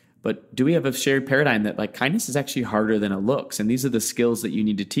 But do we have a shared paradigm that like kindness is actually harder than it looks? And these are the skills that you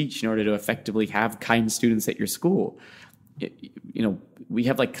need to teach in order to effectively have kind students at your school. We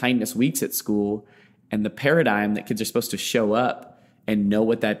have like kindness weeks at school, and the paradigm that kids are supposed to show up and know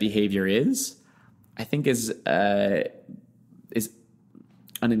what that behavior is, I think is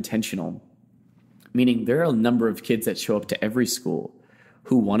unintentional. Meaning there are a number of kids that show up to every school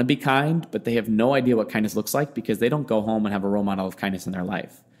who want to be kind, but they have no idea what kindness looks like because they don't go home and have a role model of kindness in their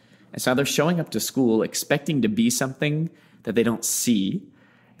life. And so they're showing up to school expecting to be something that they don't see.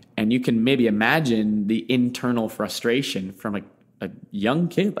 And you can maybe imagine the internal frustration from a young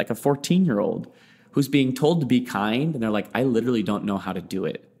kid, like a 14-year-old, who's being told to be kind, and they're like, I literally don't know how to do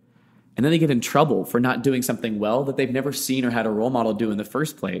it. And then they get in trouble for not doing something well that they've never seen or had a role model do in the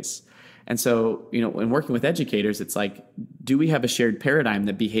first place. And so, when working with educators, it's like, do we have a shared paradigm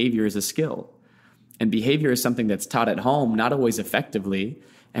that behavior is a skill? And behavior is something that's taught at home, not always effectively.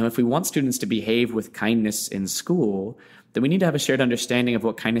 And if we want students to behave with kindness in school, then we need to have a shared understanding of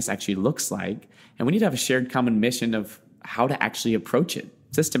what kindness actually looks like. And we need to have a shared common mission of how to actually approach it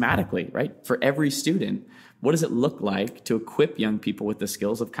systematically, right? For every student, what does it look like to equip young people with the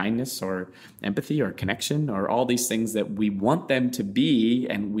skills of kindness or empathy or connection or all these things that we want them to be,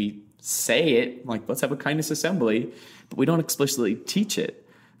 and we say it like, let's have a kindness assembly, but we don't explicitly teach it.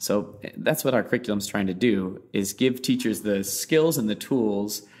 So that's what our curriculum is trying to do, is give teachers the skills and the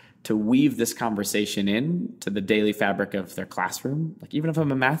tools to weave this conversation in to the daily fabric of their classroom. Like, even if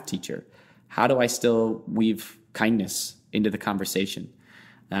I'm a math teacher, how do I still weave kindness into the conversation?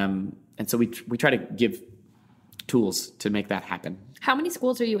 And so we try to give tools to make that happen. How many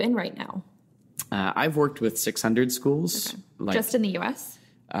schools are you in right now? I've worked with 600 schools. Okay. Just in the U.S.?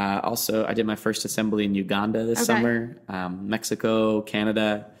 Also, I did my first assembly in Uganda this summer, Mexico,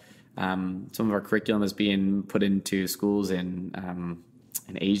 Canada. Some of our curriculum is being put into schools in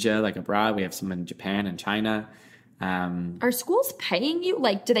Asia, like abroad. We have some in Japan and China. Are schools paying you?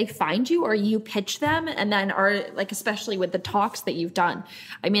 Like, do they find you, or you pitch them? And then especially with the talks that you've done,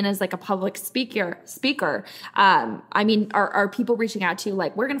 I mean, as like a public speaker, are people reaching out to you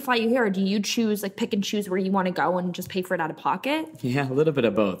like, we're going to fly you here? Or do you choose, like, pick and choose where you want to go and just pay for it out of pocket? Yeah, a little bit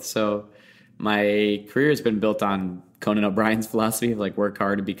of both. So my career has been built on Conan O'Brien's philosophy of like, work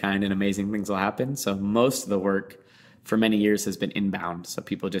hard and be kind and amazing things will happen. So most of the work for many years has been inbound. So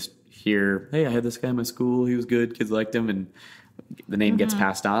people just hear, hey, I had this guy in my school. He was good. Kids liked him. And the name gets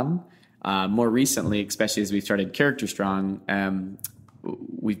passed on. More recently, especially as we've started CharacterStrong,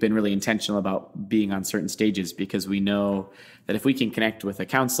 we've been really intentional about being on certain stages, because we know that if we can connect with a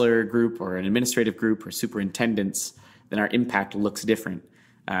counselor group or an administrative group or superintendents, then our impact looks different.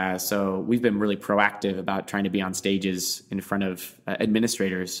 So we've been really proactive about trying to be on stages in front of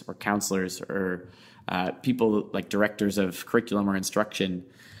administrators or counselors or people like directors of curriculum or instruction,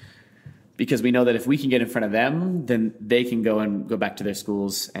 because we know that if we can get in front of them, then they can go back to their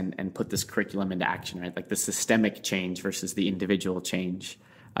schools and put this curriculum into action, right? Like the systemic change versus the individual change.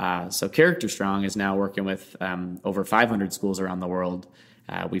 So CharacterStrong is now working with over 500 schools around the world.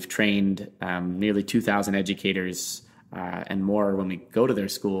 We've trained nearly 2,000 educators and more when we go to their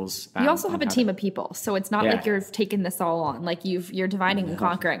schools. You also have a team of people, so it's not like you're taking this all on. Like you're dividing and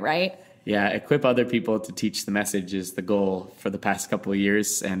conquering, right? Yeah, equip other people to teach the message is the goal for the past couple of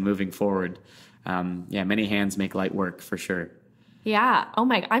years and moving forward. Many hands make light work for sure. Yeah. Oh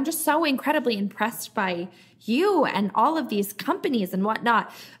my, I'm just so incredibly impressed by you and all of these companies and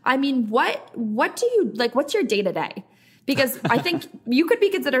whatnot. I mean, what do you like? What's your day to day? Because I think you could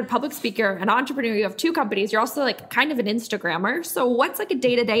be considered a public speaker, an entrepreneur. You have two companies. You're also like kind of an Instagrammer. So what's like a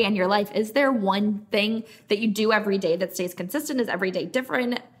day to day in your life? Is there one thing that you do every day that stays consistent? Is every day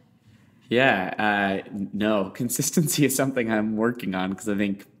different? Yeah, no, consistency is something I'm working on because I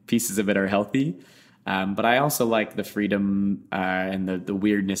think pieces of it are healthy. But I also like the freedom and the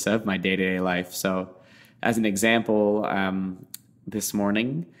weirdness of my day-to-day life. So as an example, this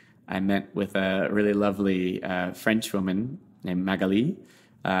morning I met with a really lovely French woman named Magali,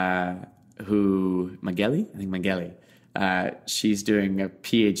 she's doing a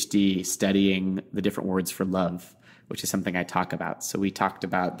PhD studying the different words for love, which is something I talk about. So we talked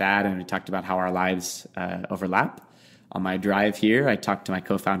about that, and we talked about how our lives overlap. On my drive here, I talked to my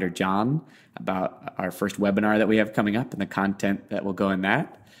co-founder, John, about our first webinar that we have coming up and the content that will go in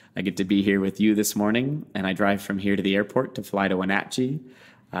that. I get to be here with you this morning, and I drive from here to the airport to fly to Wenatchee,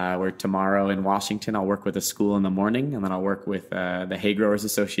 where tomorrow in Washington, I'll work with a school in the morning, and then I'll work with the Hay Growers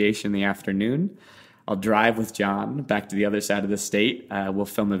Association in the afternoon. I'll drive with John back to the other side of the state. We'll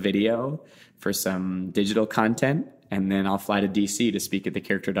film a video for some digital content, and then I'll fly to DC to speak at the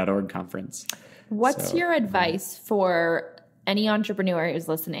character.org conference. What's your advice for any entrepreneur who's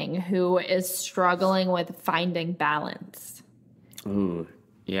listening who is struggling with finding balance? Ooh,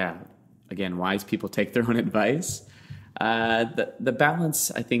 yeah. Again, wise people take their own advice. The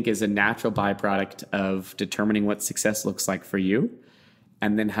balance, I think, is a natural byproduct of determining what success looks like for you,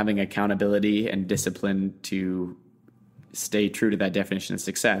 and then having accountability and discipline to stay true to that definition of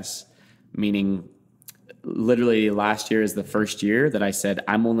success. Meaning, literally last year is the first year that I said,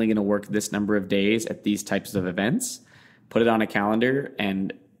 I'm only going to work this number of days at these types of events, put it on a calendar,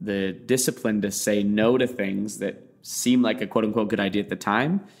 and the discipline to say no to things that seem like a quote unquote good idea at the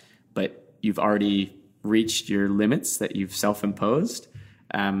time, but you've already reached your limits that you've self-imposed.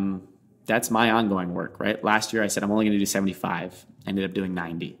 That's my ongoing work, right? Last year I said, I'm only going to do 75, ended up doing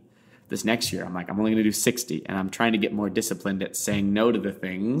 90. this next year, I'm like, I'm only going to do 60. And I'm trying to get more disciplined at saying no to the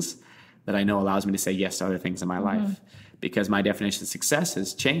things that I know allows me to say yes to other things in my life. Because my definition of success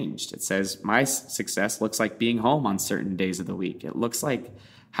has changed. It says my success looks like being home on certain days of the week. It looks like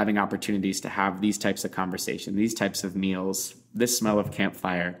having opportunities to have these types of conversation, these types of meals, this smell of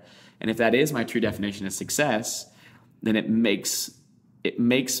campfire. And if that is my true definition of success, then it makes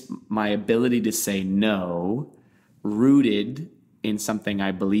my ability to say no rooted in something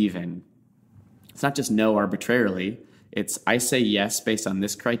I believe in. It's not just no arbitrarily. It's I say yes based on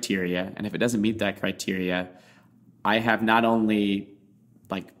this criteria. And if it doesn't meet that criteria, I have not only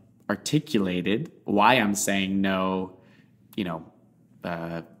like articulated why I'm saying no,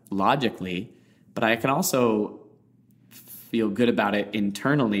 logically, but I can also feel good about it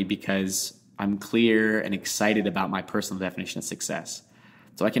internally because I'm clear and excited about my personal definition of success.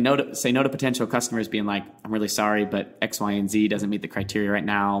 So I can say no to potential customers being like, I'm really sorry, but X, Y, and Z doesn't meet the criteria right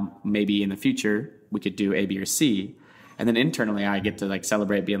now. Maybe in the future we could do A, B, or C. And then internally I get to like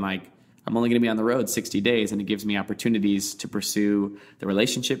celebrate being like, I'm only going to be on the road 60 days, and it gives me opportunities to pursue the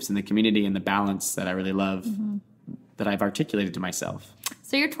relationships and the community and the balance that I really love that I've articulated to myself.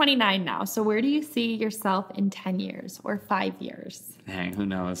 So you're 29 now. So where do you see yourself in 10 years or 5 years? Dang, who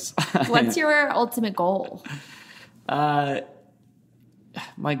knows? What's your ultimate goal?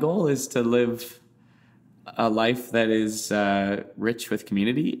 My goal is to live a life that is rich with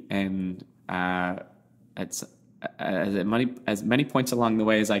community and as many points along the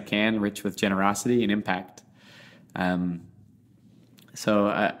way as I can, rich with generosity and impact. So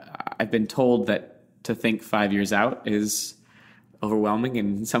I've been told that to think 5 years out is overwhelming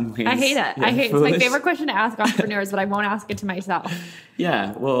in some ways. I hate it. I hate it. It's my favorite question to ask entrepreneurs, but I won't ask it to myself.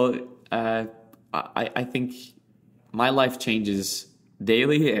 Yeah. Well, I think my life changes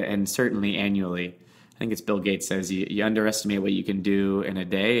daily and certainly annually. I think it's Bill Gates says you underestimate what you can do in a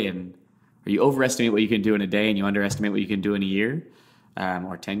day or you overestimate what you can do in a day and you underestimate what you can do in a year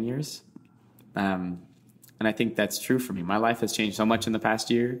or 10 years. And I think that's true for me. My life has changed so much in the past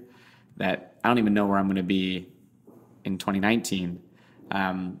year that I don't even know where I'm going to be in 2019.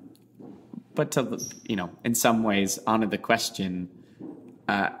 But to, in some ways, honor the question,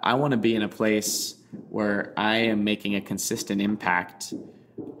 I want to be in a place where I am making a consistent impact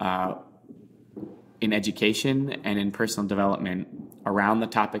in education and in personal development around the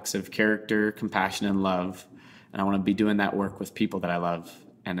topics of character, compassion, and love. And I want to be doing that work with people that I love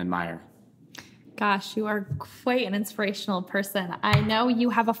and admire. Gosh, you are quite an inspirational person. I know you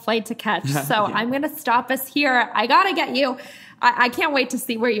have a flight to catch, so I'm going to stop us here. I got to get you. I can't wait to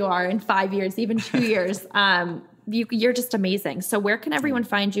see where you are in 5 years, even 2 years. You're just amazing. So where can everyone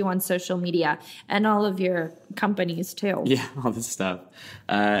find you on social media and all of your companies too? Yeah, all this stuff.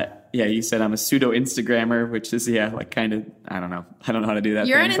 You said I'm a pseudo Instagrammer, which is, kind of, I don't know how to do that.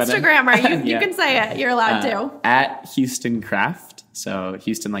 You're an Instagrammer. You can say it. You're allowed to. At Houston Kraft. So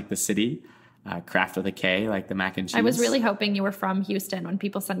Houston, like the city. Kraft with a K, like the mac and cheese. I was really hoping you were from Houston when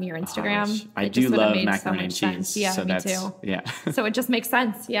people send me your Instagram. I do love macaroni and cheese. Yeah, so me too. Yeah. So it just makes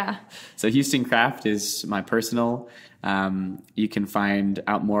sense. Yeah. So Houston Kraft is my personal. You can find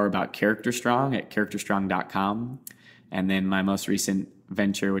out more about CharacterStrong at CharacterStrong.com. And then my most recent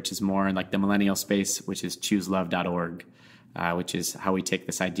venture, which is more in like the millennial space, which is ChooseLove.org, which is how we take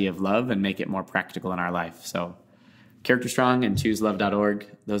this idea of love and make it more practical in our life. So CharacterStrong and ChooseLove.org.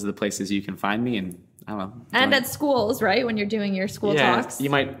 Those are the places you can find me. And I don't know. And at schools, right? When you're doing your school talks.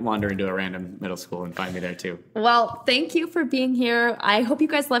 You might wander into a random middle school and find me there too. Well, thank you for being here. I hope you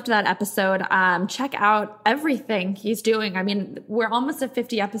guys loved that episode. Check out everything he's doing. I mean, we're almost at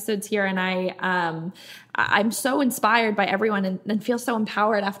 50 episodes here, and I'm so inspired by everyone and feel so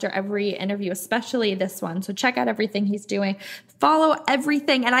empowered after every interview, especially this one. So check out everything he's doing. Follow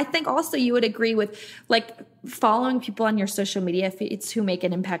everything. And I think also you would agree with following people on your social media if it's who make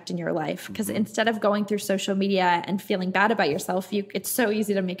an impact in your life. Because instead of going through social media and feeling bad about yourself, it's so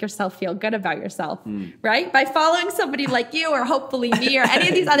easy to make yourself feel good about yourself, right? By following somebody like you or hopefully me or any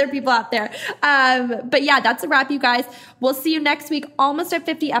of these other people out there. But yeah, that's a wrap, you guys. We'll see you next week, almost at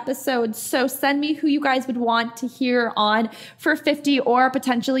 50 episodes. So send me who you guys would want to hear on for 50 or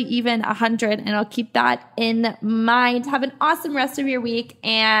potentially even 100. And I'll keep that in mind. Have an awesome rest of your week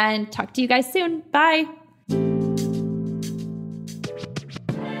and talk to you guys soon. Bye.